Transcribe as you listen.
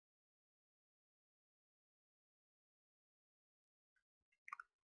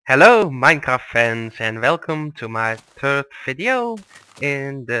Hello Minecraft fans and welcome to my third video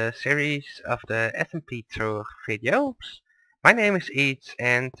in the series of the SMP Tour videos. My name is Eats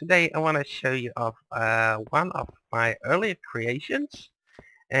and today I want to show you of one of my earlier creations,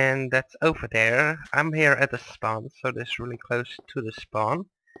 and that's over there. I'm here at the spawn, so this is really close to the spawn,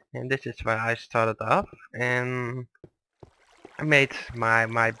 and this is where I started off, and I made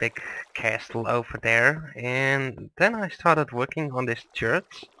my big castle over there, and then I started working on this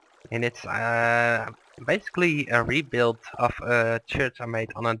church, and it's basically a rebuild of a church I made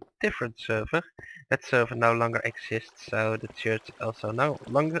on a different server. That server no longer exists, so the church also no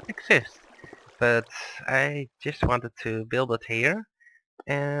longer exists. But I just wanted to build it here,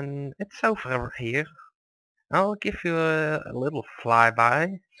 and it's over here. I'll give you a little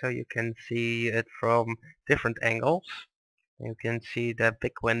flyby so you can see it from different angles. You can see the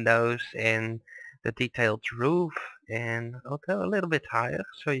big windows and the detailed roof, and I'll go a little bit higher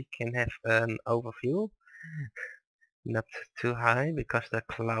so you can have an overview. Not too high because the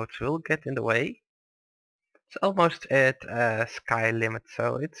clouds will get in the way. It's almost at sky limit,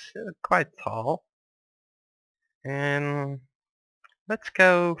 so it's quite tall. And let's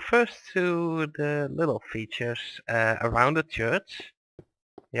go first to the little features around the church.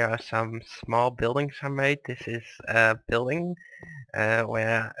 Here are some small buildings I made. This is a building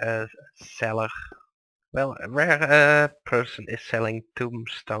where a seller where a person is selling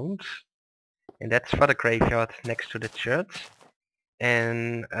tombstones, and that's for the graveyard next to the church.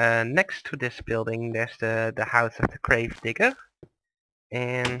 And next to this building there's the house of the grave digger,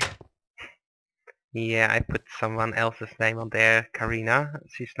 and yeah, I put someone else's name on there, Karina.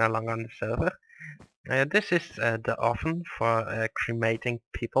 She's no longer on the server. This is the oven for cremating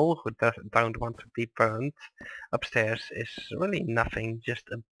people who don't want to be burned. Upstairs is really nothing, just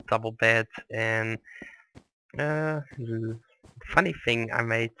a double bed and uh, funny thing I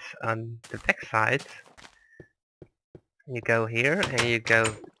made on the back side. You go here and you go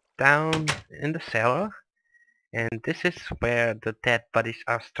down in the cellar, and this is where the dead bodies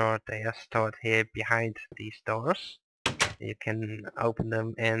are stored. They are stored here behind these doors. You can open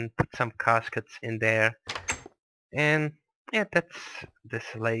them and put some caskets in there. And yeah, that's this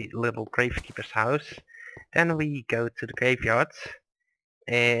little gravekeeper's house. Then we go to the graveyards,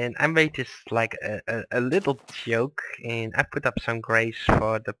 and I made this like a little joke, and I put up some graves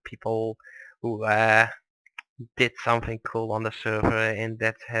for the people who did something cool on the server, and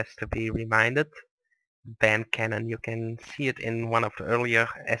that has to be reminded. Band cannon, you can see it in one of the earlier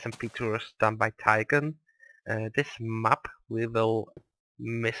SMP tours done by Tycoon. This map, we will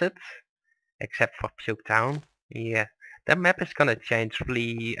miss it, except for Puke Town. Yeah, that map is gonna change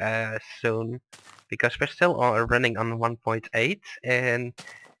really soon, because we're still running on 1.8, and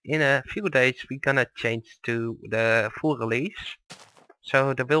in a few days we're gonna change to the full release.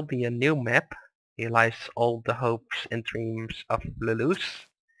 So there will be a new map. Here lies all the hopes and dreams of Lelouch.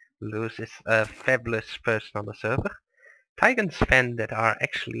 Lelouch is a fabulous person on the server. Tygan's fans that are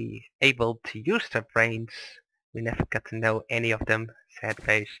actually able to use their brains. We never got to know any of them, sad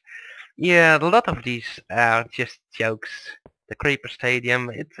face. Yeah, a lot of these are just jokes. The Creeper Stadium,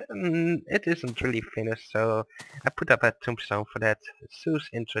 it isn't really finished, so I put up a tombstone for that. Sue's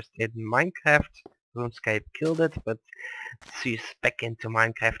interest in Minecraft, RuneScape killed it, but she's back into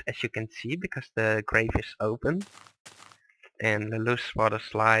Minecraft as you can see because the grave is open. And the loose water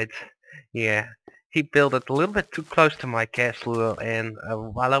slide, yeah, he built it a little bit too close to my castle, and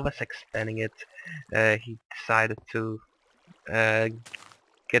while I was expanding it, he decided to uh,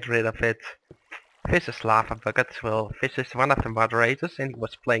 get rid of it. Fish is lava bucket. Well, Fish is one of the moderators, and he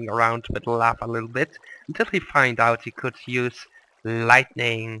was playing around with lava a little bit until he found out he could use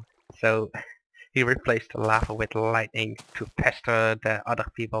lightning. So he replaced the lava with lightning to pester the other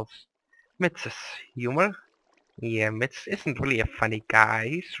people's. Mitch's humor. Yeah, Mitch isn't really a funny guy.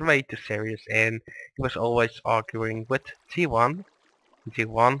 He's way too serious, and he was always arguing with G1.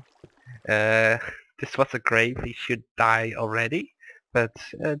 G1, uh, this was a grave. He should die already. But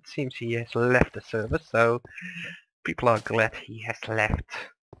it seems he has left the server, so people are glad he has left.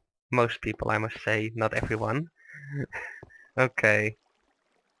 Most people, I must say, not everyone. Okay,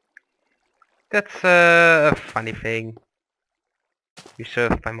 that's a funny thing.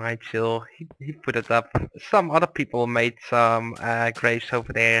 Reserved by my chill. He put it up. Some other people made some graves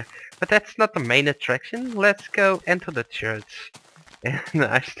over there, but that's not the main attraction. Let's go enter the church. And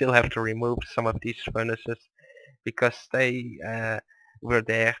I still have to remove some of these furnaces because they were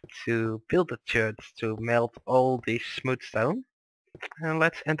there to build the church, to melt all this smooth stone. And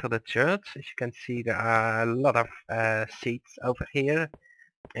let's enter the church. As you can see, there are a lot of seats over here,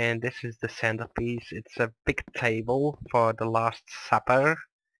 and this is the centerpiece. It's a big table for the Last Supper.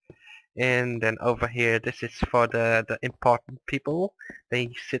 And then over here, this is for the important people. They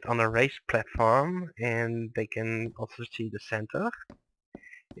sit on a raised platform and they can also see the center.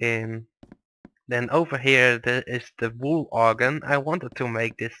 And then over here there is the wool organ. I wanted to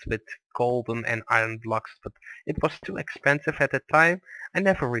make this with golden and iron blocks, but it was too expensive at the time. I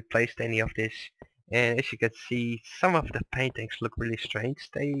never replaced any of this. And as you can see, some of the paintings look really strange.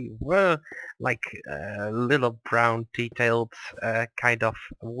 They were like little brown detailed kind of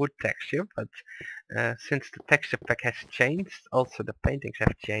wood texture, but since the texture pack has changed, also the paintings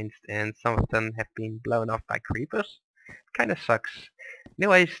have changed and some of them have been blown off by creepers. Kinda sucks.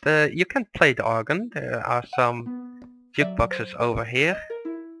 Anyways, you can play the organ. There are some jukeboxes over here.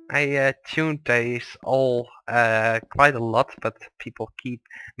 I tuned these all quite a lot, but people keep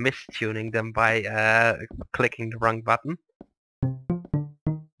mistuning them by clicking the wrong button.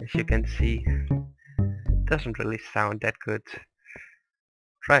 As you can see, it doesn't really sound that good.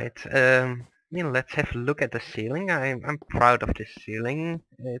 Right, let's have a look at the ceiling. I'm proud of this ceiling.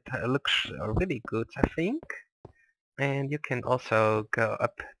 It looks really good, I think. And you can also go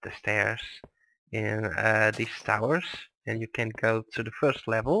up the stairs in these towers, and you can go to the first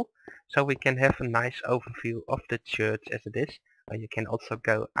level, so we can have a nice overview of the church as it is. You can also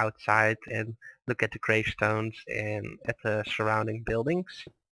go outside and look at the gravestones and at the surrounding buildings.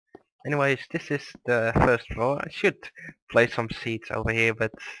 Anyways, this is the first floor. I should place some seats over here,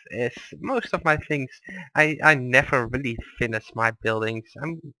 but as most of my things, I never really finish my buildings.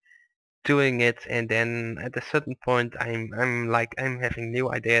 I'm doing it, and then at a certain point I'm having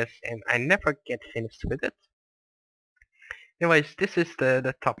new ideas and I never get finished with it. Anyways, this is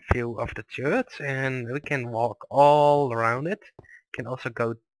the top view of the church, and we can walk all around it. Can also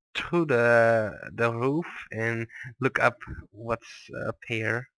go through the roof and look up what's up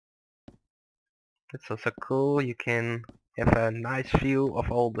here. That's also cool. You can have a nice view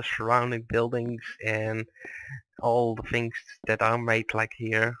of all the surrounding buildings and all the things that are made like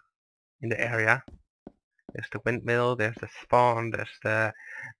here in the area. There's the windmill, there's the spawn, there's the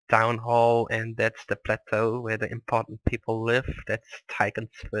town hall, and that's the plateau where the important people live. That's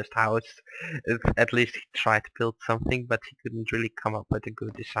Tycon's first house. At least he tried to build something, but he couldn't really come up with a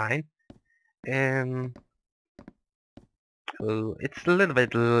good design. And oh, it's a little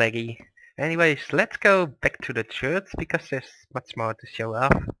bit laggy. Anyways, let's go back to the church because there's much more to show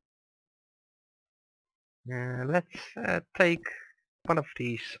off. Let's take one of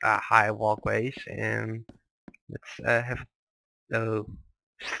these high walkways and let's have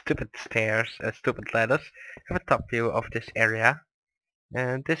stupid stairs, stupid ladders. Have a top view of this area.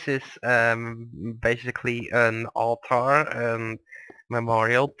 And this is basically an altar,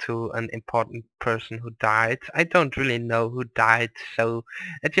 memorial to an important person who died. I don't really know who died, so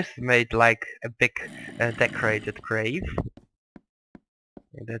I just made like a big decorated grave.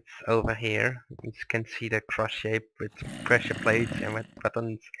 And that's over here. You can see the cross shape with pressure plates and with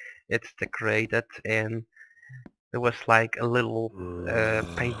buttons. It's decorated, and there was like a little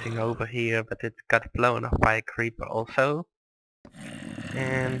painting over here, but it got blown up by a creeper also.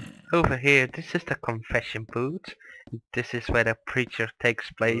 And over here, this is the confession booth. This is where the preacher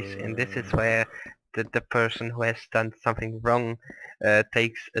takes place, and this is where the person who has done something wrong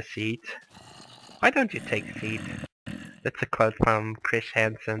takes a seat. Why don't you take a seat? That's a quote from Chris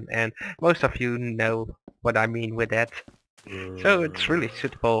Hansen, and most of you know what I mean with that. So it's really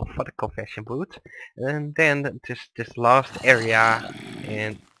suitable for the confession booth. And then this last area,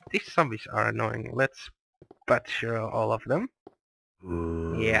 and these zombies are annoying. Let's butcher all of them.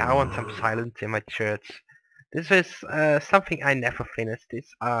 Yeah, I want some silence in my church. This is something I never finished. These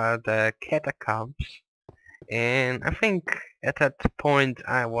are the catacombs. And I think at that point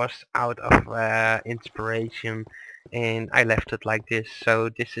I was out of inspiration and I left it like this. So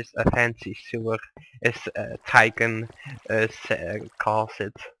this is a fancy sewer, as Tyken calls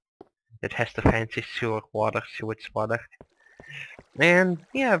it. It has the fancy sewer water, sewage water. And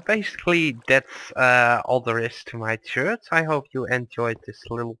yeah, basically that's all there is to my church. I hope you enjoyed this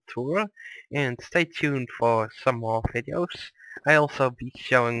little tour and stay tuned for some more videos. I'll also be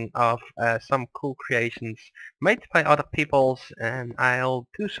showing off some cool creations made by other peoples, and I'll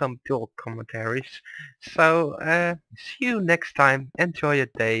do some dual commentaries. So see you next time, enjoy your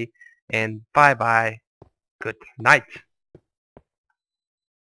day, and bye bye, good night.